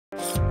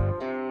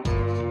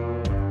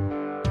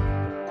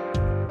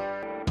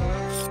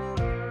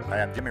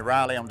Hi, I'm Jimmy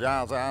Riley on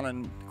Giles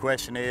Island. The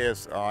question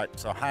is, all right,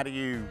 so how do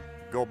you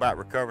go about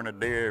recovering a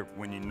deer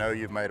when you know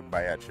you've made a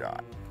bad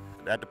shot?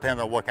 That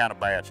depends on what kind of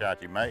bad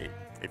shot you made.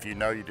 If you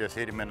know you just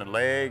hit him in the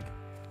leg,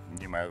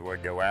 you might as well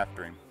go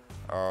after him.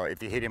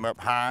 If you hit him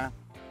up high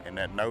in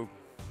that no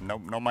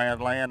man's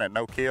land, that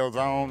no kill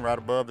zone, right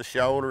above the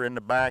shoulder, in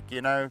the back,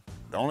 you know,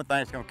 the only thing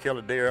that's gonna kill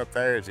a deer up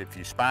there is if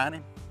you spine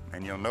him,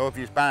 and you'll know if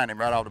you spine him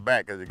right off the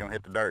bat because he's gonna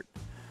hit the dirt.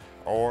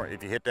 Or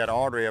if you hit that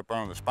artery up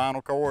on the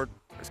spinal cord,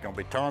 it's gonna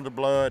be tons of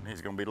blood, and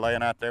he's gonna be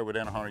laying out there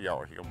within 100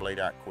 yards. He's gonna bleed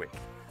out quick.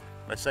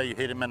 Let's say you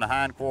hit him in the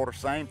hind quarter,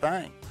 same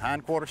thing.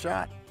 Hind quarter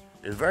shot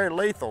is very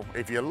lethal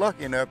if you're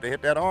lucky enough to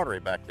hit that artery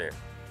back there.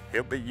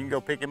 You can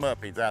go pick him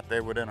up, he's out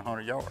there within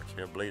 100 yards.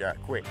 He'll bleed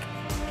out quick.